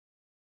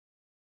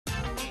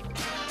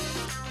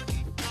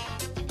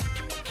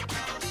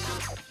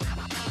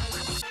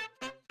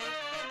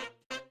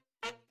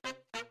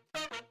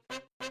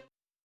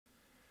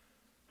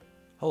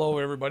Hello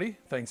everybody,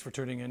 thanks for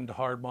tuning in to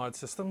Hard Mod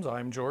Systems.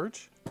 I'm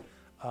George.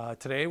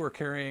 Today we're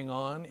carrying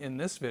on in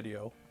this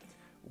video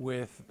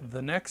with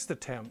the next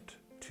attempt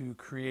to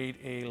create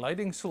a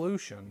lighting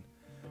solution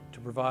to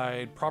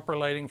provide proper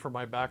lighting for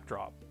my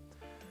backdrop.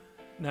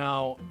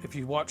 Now, if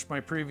you watched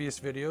my previous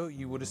video,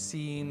 you would have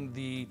seen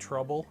the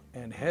trouble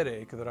and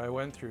headache that I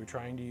went through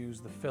trying to use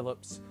the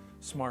Phillips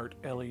smart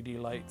LED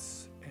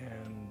lights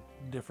and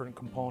different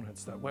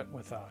components that went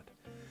with that.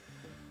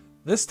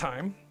 This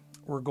time,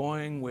 we're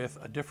going with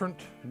a different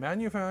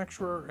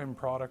manufacturer and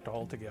product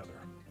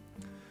altogether.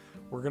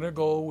 We're gonna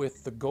go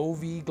with the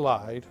Govee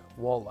Glide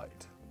wall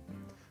light.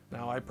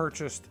 Now, I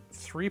purchased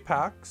 3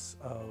 packs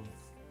of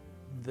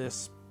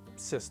this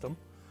system.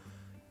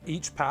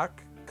 Each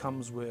pack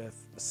comes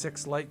with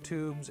 6 light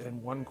tubes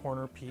and 1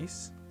 corner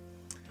piece.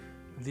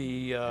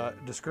 The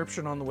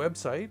description on the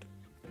website,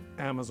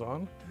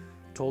 Amazon,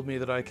 told me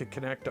that I could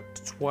connect up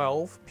to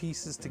 12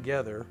 pieces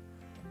together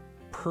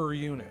per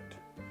unit.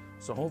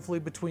 So hopefully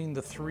between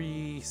the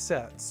 3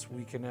 sets,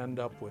 we can end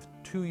up with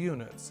 2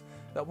 units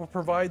that will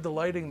provide the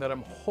lighting that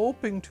I'm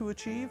hoping to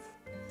achieve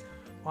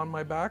on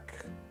my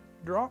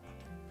backdrop.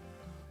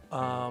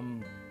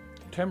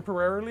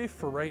 Temporarily,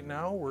 for right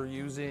now, we're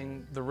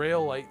using the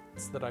rail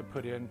lights that I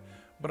put in,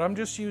 but I'm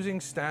just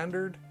using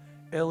standard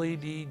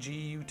LED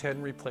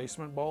GU10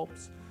 replacement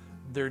bulbs.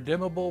 They're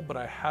dimmable, but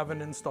I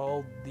haven't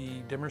installed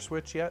the dimmer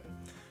switch yet,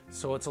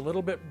 so it's a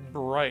little bit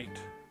bright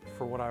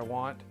for what I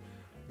want.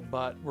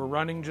 But we're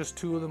running just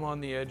 2 of them on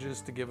the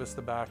edges to give us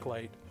the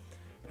backlight,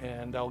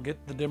 and I'll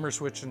get the dimmer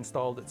switch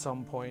installed at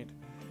some point,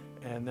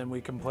 and then we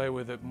can play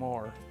with it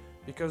more,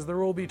 because there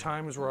will be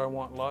times where I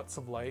want lots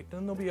of light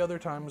and there'll be other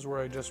times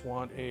where I just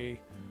want a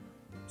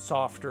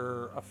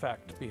softer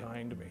effect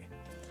behind me.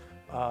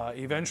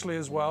 Eventually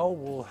as well,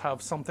 we'll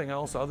have something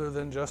else other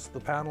than just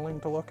the paneling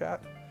to look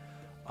at,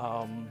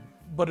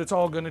 but it's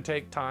all going to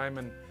take time,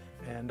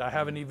 and I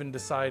haven't even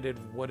decided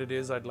what it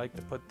is I'd like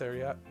to put there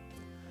yet.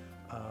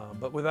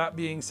 But with that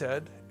being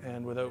said,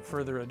 and without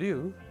further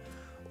ado,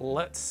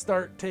 let's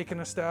start taking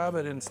a stab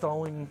at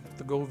installing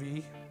the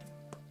Govee.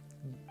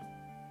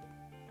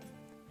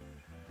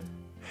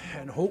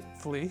 And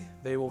hopefully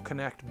they will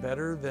connect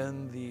better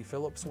than the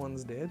Phillips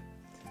ones did,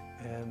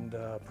 and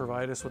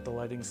provide us with the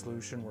lighting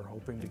solution we're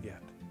hoping to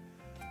get.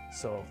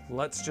 So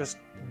let's just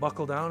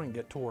buckle down and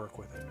get to work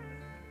with it.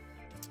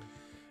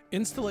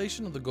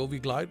 Installation of the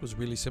Govee Glide was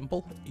really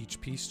simple.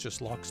 Each piece just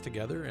locks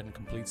together and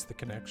completes the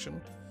connection.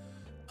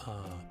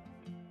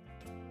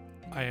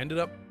 I ended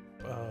up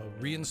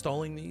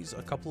reinstalling these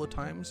a couple of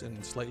times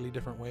in slightly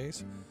different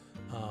ways,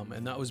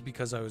 and that was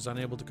because I was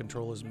unable to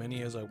control as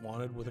many as I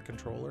wanted with a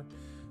controller,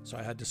 so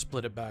I had to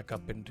split it back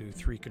up into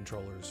 3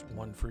 controllers,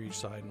 1 for each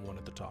side and 1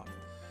 at the top.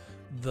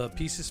 The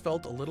pieces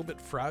felt a little bit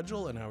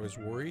fragile, and I was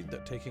worried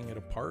that taking it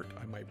apart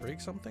I might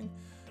break something,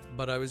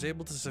 but I was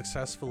able to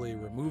successfully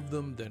remove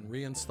them, then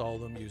reinstall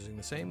them using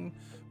the same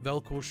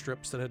Velcro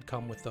strips that had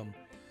come with them,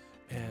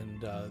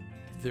 and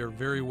they're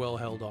very well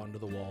held onto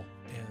the wall,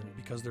 and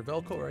because they're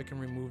Velcro, I can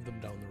remove them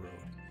down the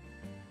road.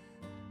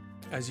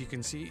 As you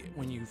can see,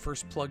 when you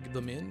first plug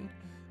them in,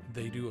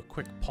 they do a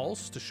quick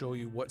pulse to show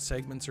you what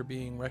segments are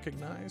being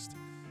recognized,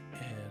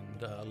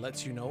 and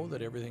lets you know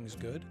that everything's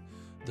good.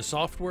 The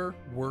software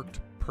worked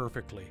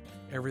perfectly.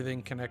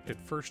 Everything connected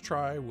first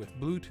try with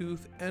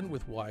Bluetooth and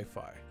with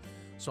Wi-Fi.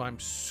 So I'm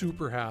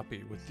super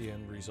happy with the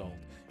end result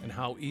and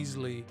how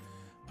easily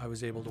I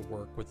was able to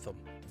work with them.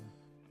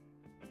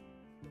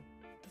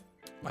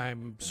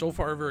 I'm so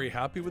far very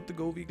happy with the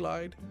Govee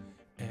Glide,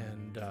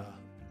 and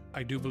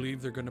I do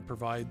believe they're going to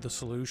provide the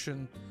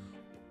solution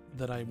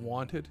that I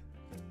wanted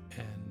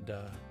and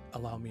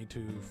allow me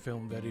to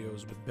film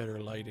videos with better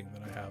lighting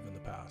than I have in the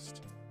past.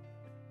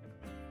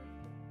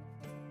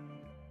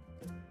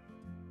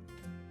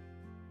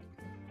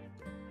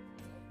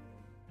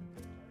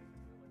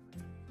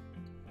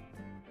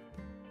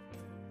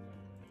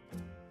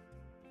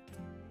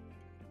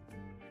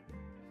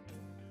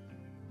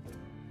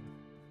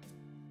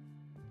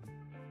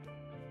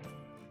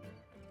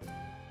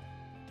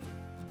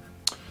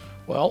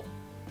 Well,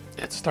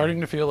 it's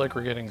starting to feel like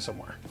we're getting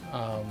somewhere.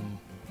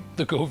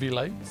 The Govee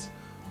lights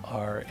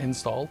are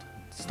installed,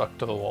 stuck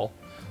to the wall.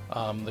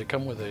 They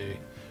come with a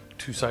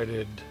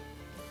 2-sided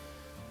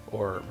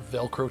or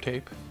Velcro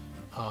tape.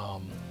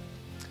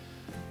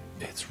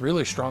 It's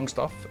really strong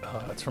stuff.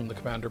 It's from the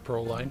Commander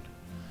Pro line.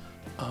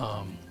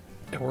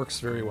 It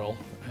works very well,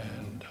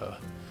 and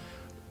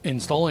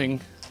installing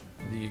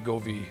the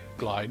Govee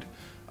Glide,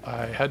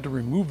 I had to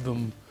remove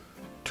them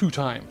 2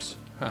 times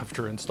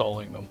after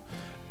installing them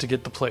to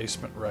get the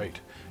placement right,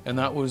 and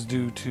that was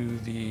due to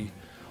the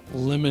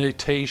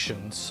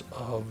limitations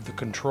of the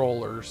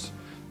controllers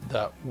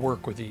that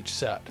work with each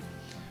set.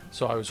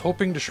 So I was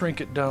hoping to shrink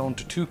it down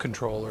to 2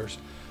 controllers,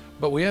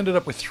 but we ended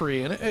up with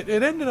 3, and it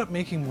ended up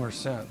making more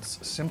sense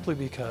simply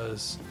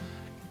because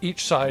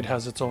each side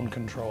has its own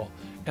control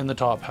and the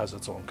top has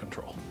its own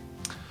control.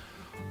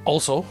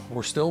 Also,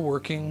 we're still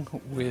working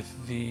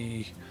with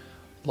the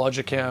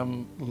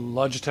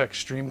Logitech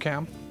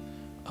StreamCam.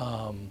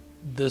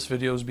 this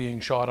video is being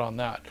shot on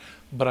that.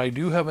 But I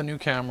do have a new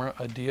camera,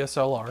 a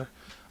DSLR,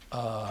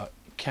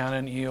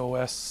 Canon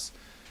EOS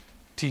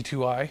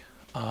T2i.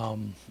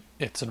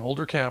 It's an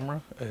older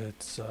camera.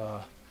 It's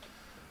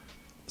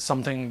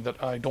something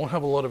that I don't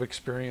have a lot of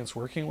experience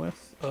working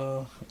with,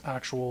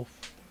 actual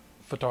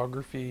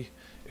photography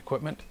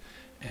equipment,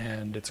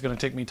 and it's going to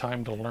take me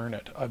time to learn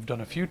it. I've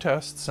done a few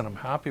tests and I'm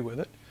happy with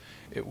it.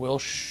 It will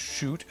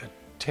shoot at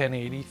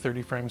 1080,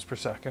 30 frames per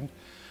second,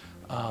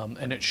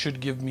 and it should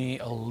give me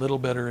a little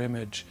better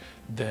image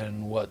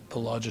than what the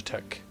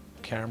Logitech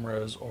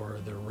cameras or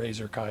the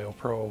Razer Kaio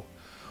Pro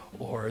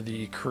or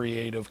the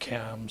creative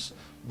cams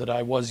that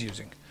I was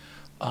using.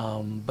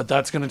 But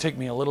that's going to take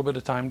me a little bit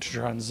of time to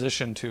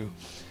transition to.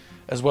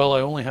 As well,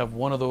 I only have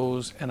one of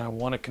those, and I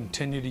want to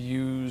continue to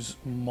use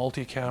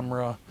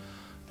multi-camera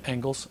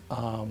angles.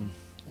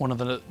 One of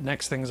the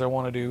next things I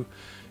want to do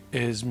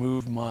is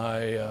move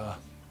my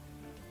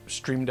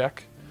Stream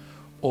Deck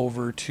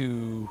over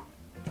to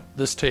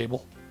this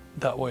table.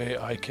 That way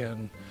I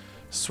can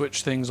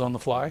switch things on the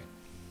fly.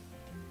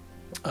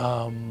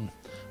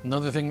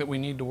 Another thing that we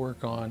need to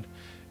work on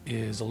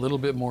is a little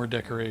bit more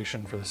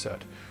decoration for the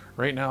set.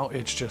 Right now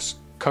it's just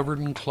covered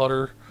in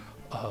clutter,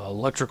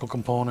 electrical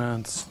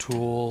components,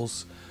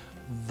 tools,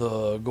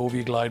 the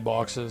Govee Glide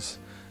boxes,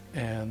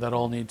 and that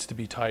all needs to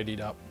be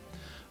tidied up.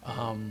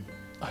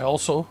 I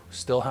also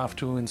still have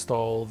to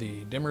install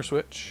the dimmer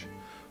switch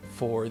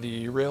for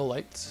the rail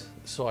lights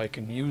so I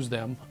can use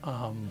them.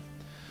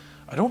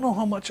 I don't know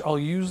how much I'll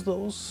use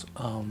those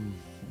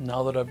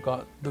now that I've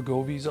got the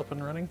Govees up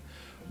and running,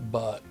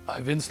 but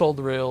I've installed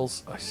the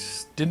rails. I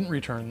didn't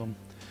return them.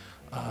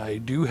 I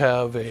do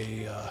have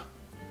a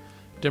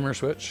dimmer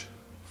switch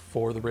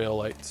for the rail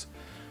lights,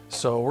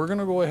 so we're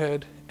gonna go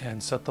ahead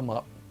and set them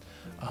up.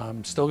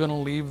 I'm still gonna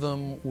leave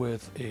them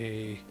with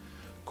a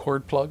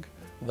cord plug.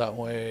 That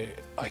way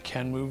I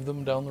can move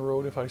them down the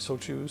road if I so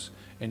choose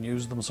and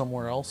use them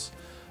somewhere else.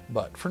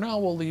 But for now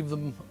we'll leave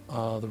them,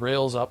 the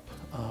rails up.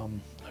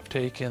 I've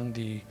taken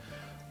the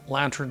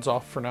lanterns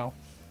off for now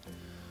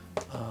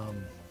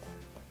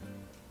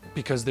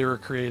because they were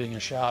creating a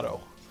shadow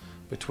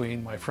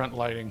between my front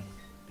lighting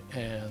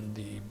and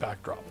the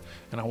backdrop,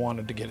 and I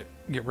wanted to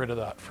get rid of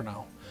that for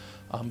now.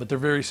 But they're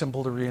very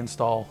simple to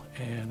reinstall.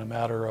 In a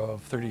matter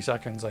of 30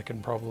 seconds I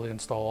can probably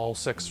install all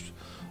 6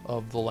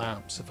 of the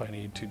lamps if I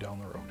need to down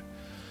the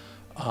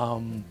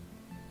road.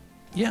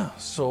 Yeah,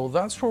 so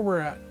that's where we're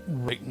at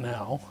right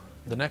now.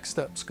 The next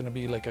step's going to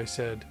be, like I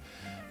said,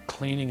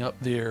 cleaning up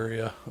the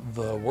area.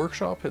 The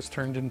workshop has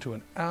turned into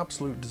an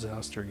absolute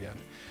disaster again,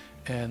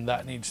 and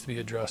that needs to be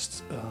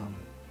addressed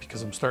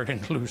because I'm starting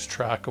to lose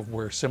track of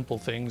where simple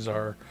things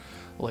are,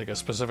 like a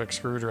specific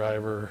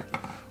screwdriver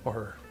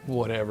or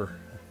whatever.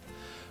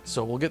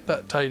 So we'll get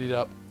that tidied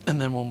up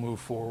and then we'll move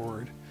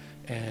forward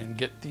and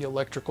get the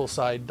electrical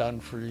side done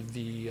for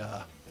the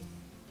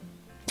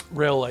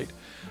rail light.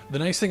 The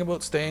nice thing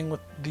about staying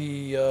with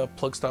the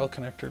plug style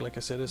connector, like I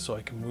said, is so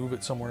I can move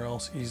it somewhere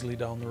else easily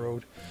down the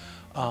road.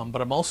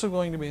 But I'm also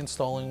going to be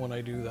installing, when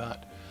I do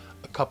that,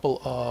 a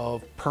couple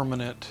of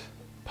permanent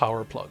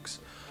power plugs.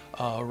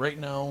 Right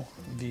now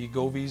the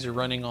Govees are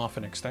running off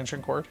an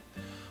extension cord,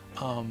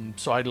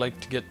 so I'd like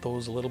to get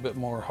those a little bit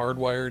more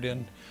hardwired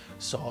in.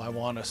 So I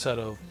want a set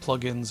of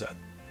plugins at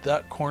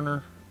that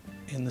corner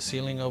in the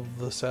ceiling of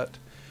the set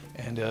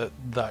and at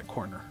that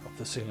corner of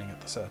the ceiling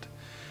at the set,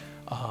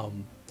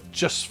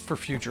 just for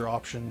future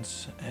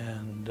options,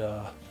 and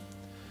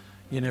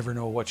you never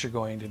know what you're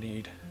going to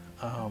need.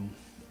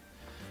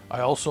 I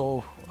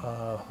also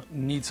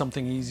need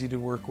something easy to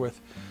work with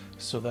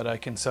so that I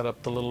can set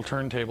up the little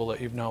turntable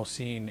that you've now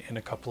seen in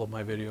a couple of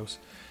my videos.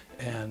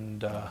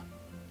 And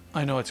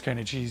I know it's kind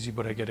of cheesy,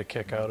 but I get a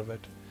kick out of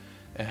it,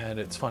 and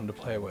it's fun to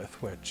play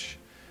with, which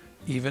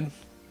even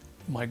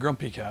my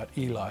grumpy cat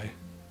Eli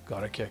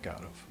got a kick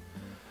out of.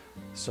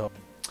 So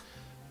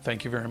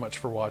thank you very much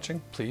for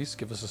watching. Please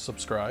give us a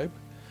subscribe,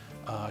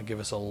 give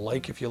us a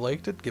like if you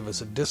liked it, give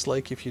us a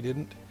dislike if you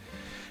didn't,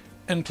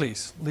 and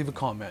please leave a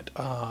comment.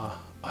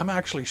 I'm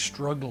actually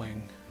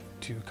struggling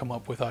to come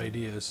up with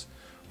ideas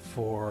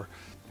for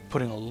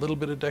putting a little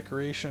bit of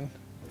decoration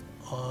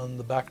on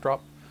the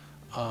backdrop.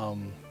 I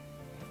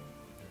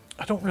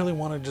don't really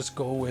want to just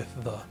go with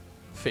the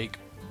fake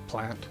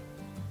plant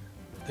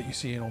that you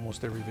see in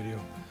almost every video.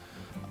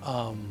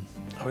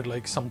 I would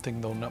like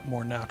something though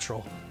more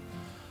natural.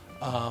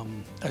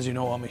 As you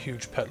know, I'm a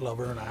huge pet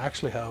lover, and I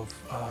actually have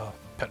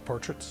pet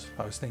portraits.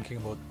 I was thinking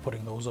about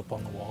putting those up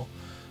on the wall.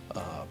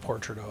 A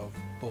portrait of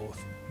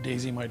both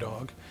Daisy, my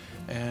dog,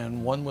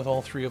 and one with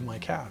all 3 of my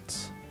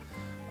cats.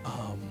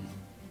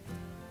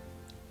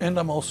 And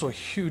I'm also a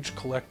huge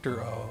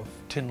collector of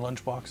tin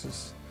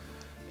lunchboxes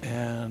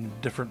and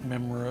different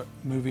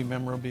movie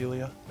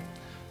memorabilia.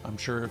 I'm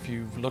sure if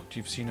you've looked,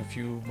 you've seen a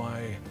few of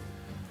my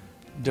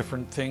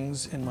different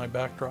things in my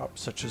backdrop,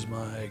 such as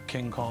my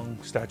King Kong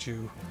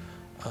statue,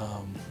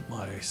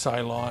 my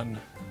Cylon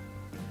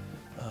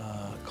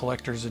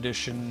collector's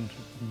edition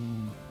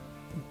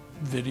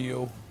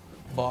video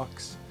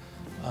box,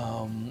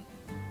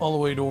 all the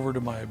way over to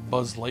my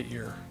Buzz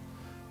Lightyear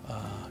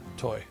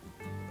toy.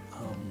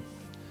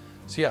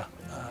 So yeah,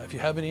 if you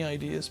have any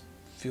ideas,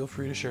 feel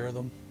free to share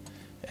them,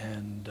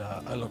 and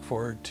I look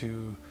forward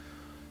to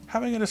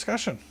having a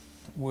discussion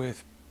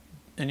with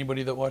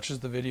anybody that watches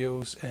the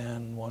videos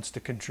and wants to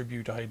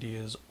contribute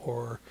ideas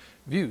or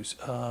views.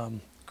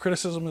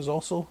 Criticism is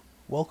also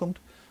welcomed.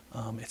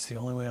 It's the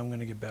only way I'm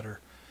going to get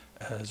better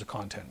as a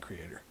content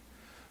creator.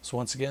 So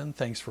once again,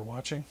 thanks for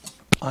watching.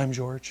 I'm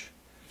George,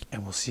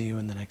 and we'll see you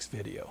in the next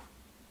video.